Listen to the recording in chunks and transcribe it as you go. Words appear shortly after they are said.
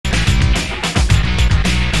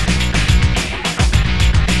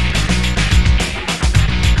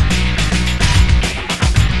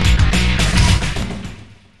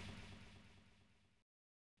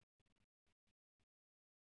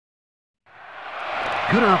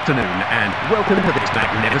Good afternoon and welcome to this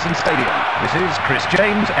magnificent stadium. This is Chris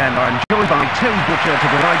James and I'm joined by Terry Butcher to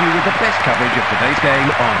provide you with the best coverage of today's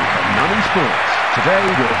game on None Sports. Today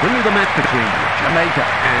we'll bring you the match between Jamaica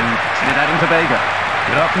and Trinidad and Tobago.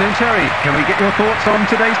 Good afternoon, Terry. Can we get your thoughts on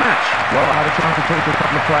today's match? Well, I had a chance to talk to a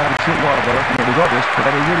couple of players a short while ago, and it was obvious that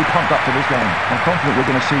they were really pumped up for this game. I'm confident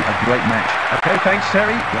we're going to see a great match. Okay, thanks,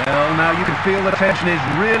 Terry. Well, now you can feel the tension is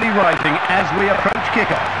really rising as we approach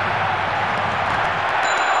kickoff.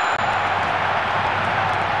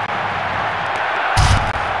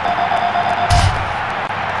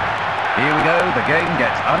 Here we go, the game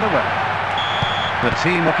gets underway. The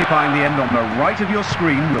team occupying the end on the right of your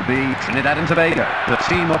screen will be Trinidad and Tobago. The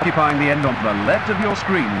team occupying the end on the left of your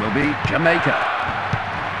screen will be Jamaica.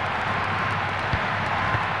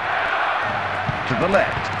 To the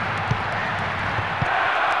left.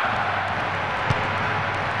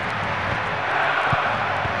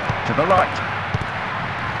 To the right.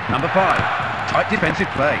 Number 5. Tight defensive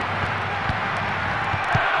play.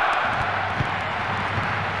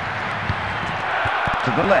 To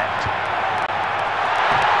the left.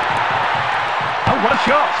 Oh, what a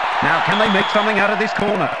shot! Now, can they make something out of this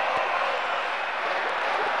corner?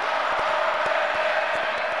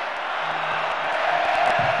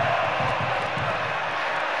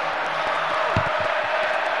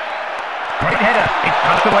 Great header. It's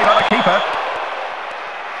punched away by the keeper.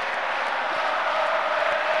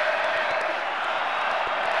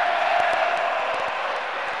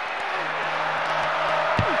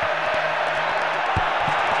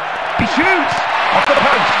 He shoots! Off the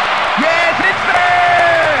post! Yes, it's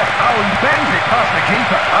there! Oh, he bangs it past the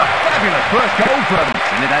keeper. A fabulous first goal from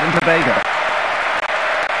Trinidad and Tobago.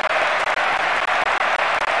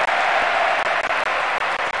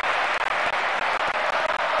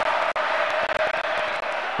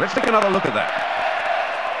 Let's take another look at that.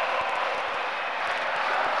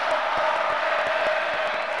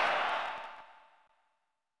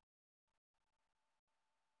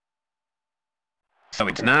 So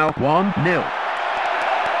it's now 1-0.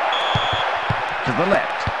 To the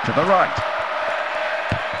left, to the right.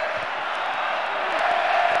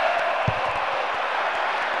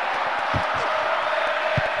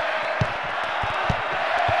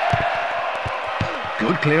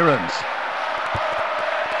 Good clearance.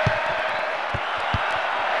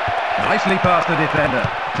 Nicely past the defender.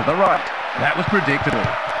 To the right. That was predictable.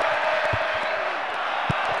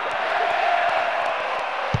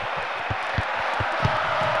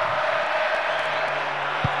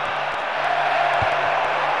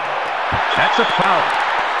 That's a foul.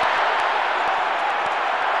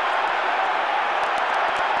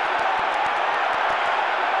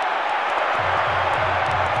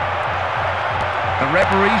 The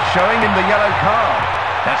referee's showing him the yellow card.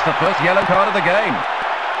 That's the first yellow card of the game.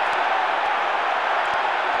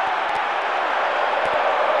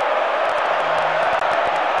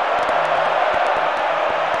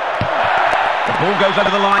 The ball goes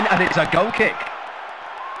over the line and it's a goal kick.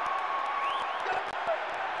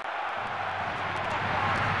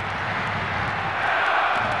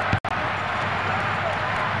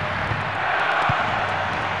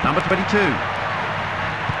 Number 22.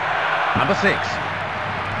 Number 6.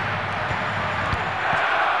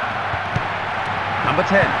 Number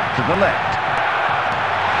 10, to the left.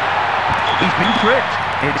 He's been tripped.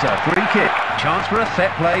 It's a free kick. Chance for a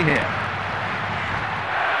set play here.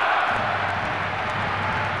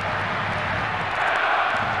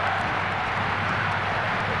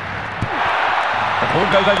 The ball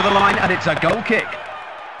goes over the line and it's a goal kick.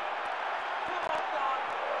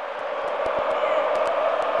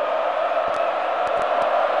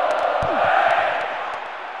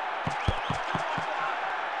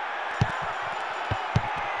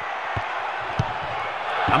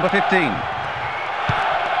 Number 15.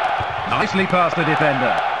 Nicely past the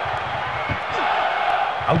defender.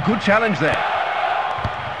 Oh, good challenge there.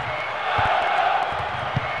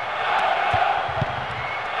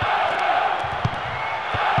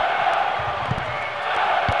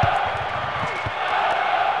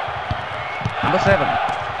 Number 7.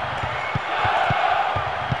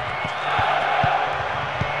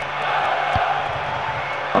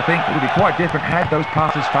 I think it would be quite different had those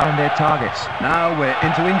passes found their targets. Now we're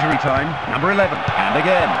into injury time. Number 11. And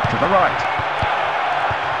again, to the right.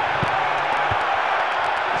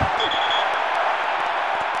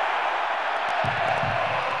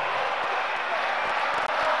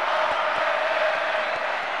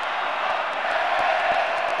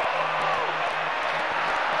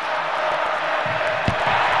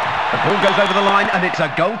 The ball goes over the line and it's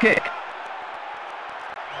a goal kick.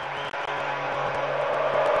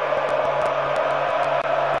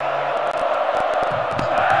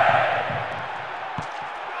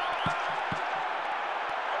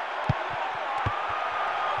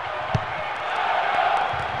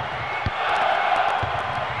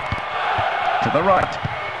 the right.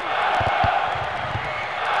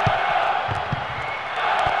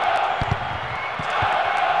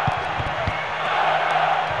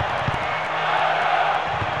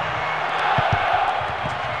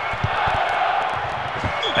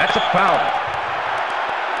 That's a foul.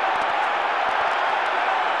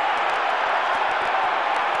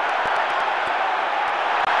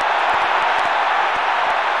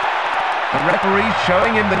 The referee's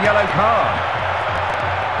showing him the yellow card.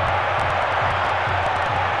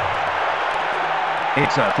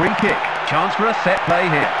 It's a free kick. Chance for a set play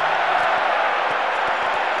here.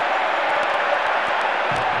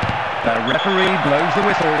 The referee blows the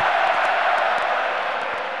whistle.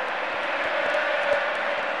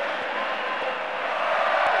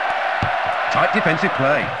 Tight defensive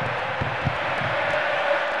play.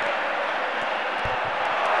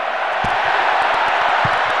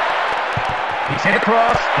 He's hit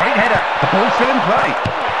across. Great header. The ball's still in play.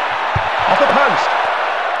 Off the post.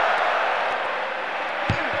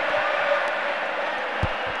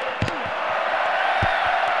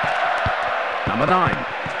 Number 9.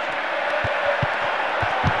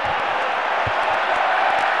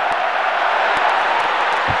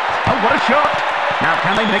 Oh, what a shot! Now,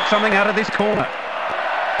 can they make something out of this corner?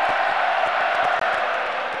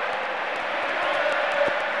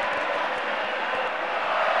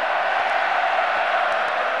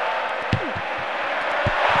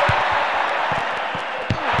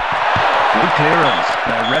 Good clearance.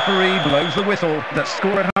 The referee blows the whistle. The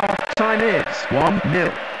score at half-time is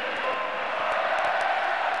 1-0.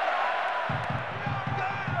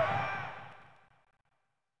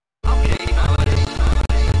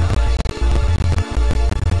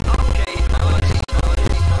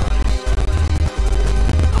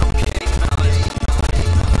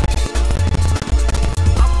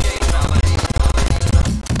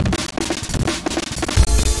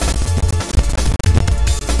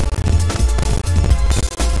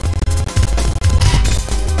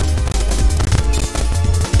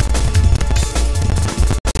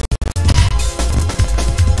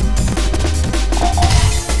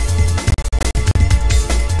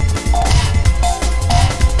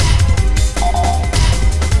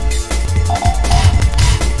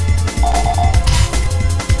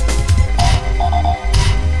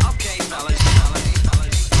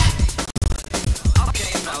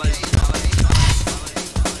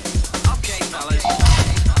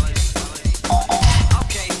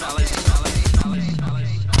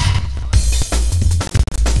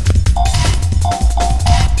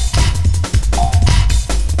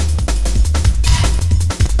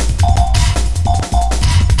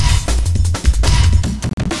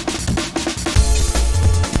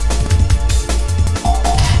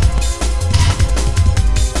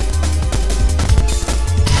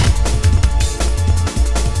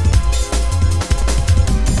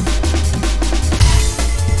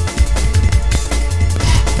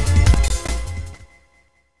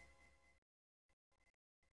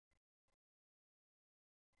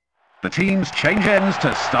 The teams change ends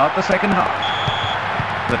to start the second half.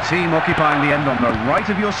 The team occupying the end on the right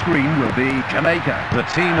of your screen will be Jamaica. The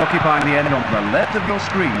team occupying the end on the left of your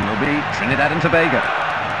screen will be Trinidad and Tobago.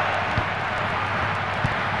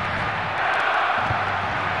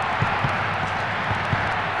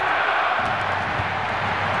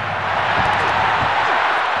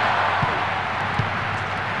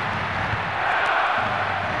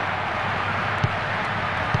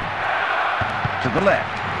 To the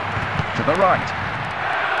left. To the right.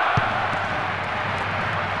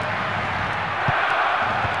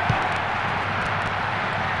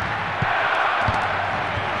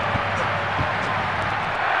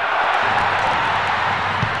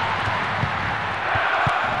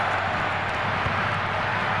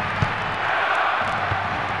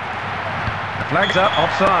 The flag's up,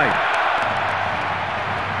 offside.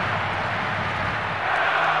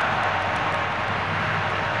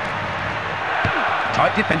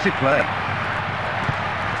 Tight defensive play.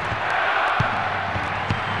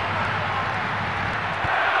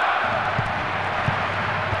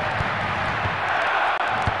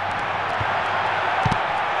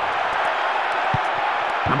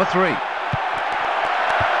 Number 3.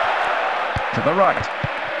 To the right.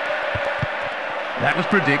 That was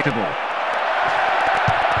predictable.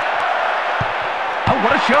 Oh,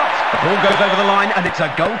 what a shot! The ball goes over the line and it's a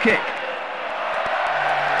goal kick.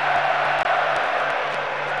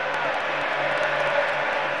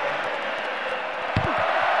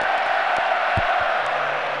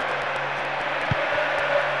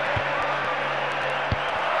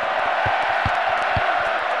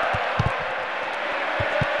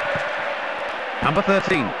 Number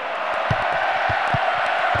 13.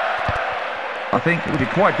 I think it would be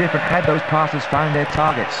quite different had those passes found their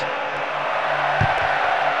targets.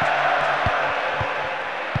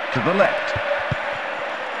 To the left.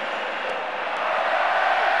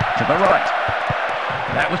 To the right.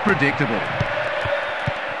 That was predictable.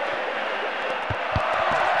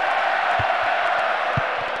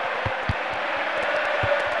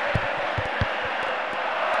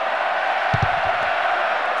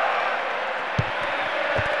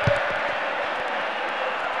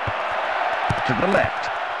 To the left.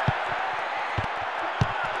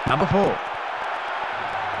 Number 4.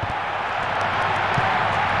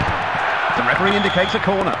 The referee indicates a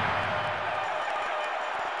corner.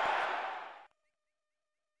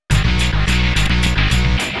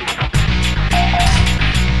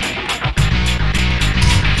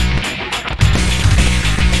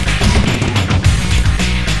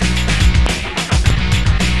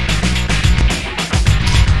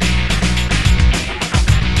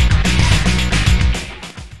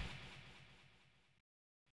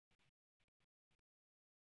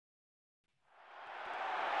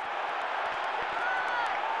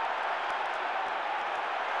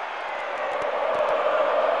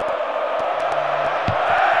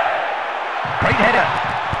 Great header.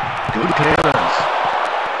 Good clearance.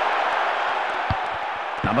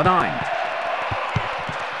 Number 9.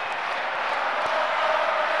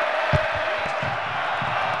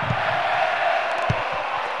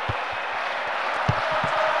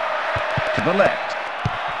 To the left.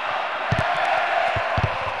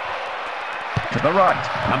 To the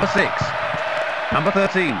right. Number 6. Number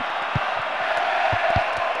 13.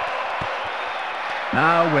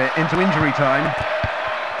 Now we're into injury time.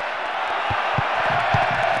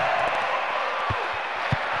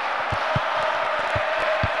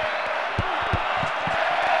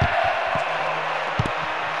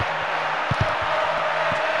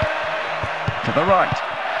 To the right.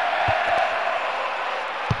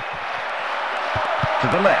 To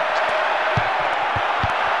the left.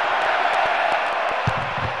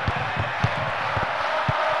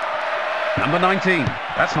 Number 19.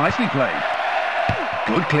 That's nicely played.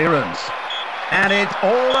 Good clearance. And it's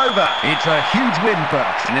all over. It's a huge win for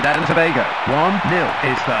Trinidad and Tobago. 1-0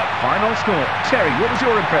 is the final score. Terry, what was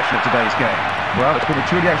your impression of today's game? Well, it's been a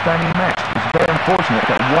truly outstanding match. It's very unfortunate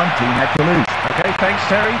that one team had to lose. Okay, thanks,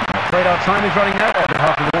 Terry. I'm afraid our time is running out. On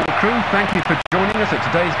behalf of all the crew, thank you for joining us at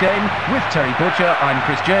today's game. With Terry Butcher, I'm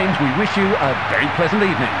Chris James. We wish you a very pleasant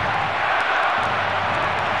evening.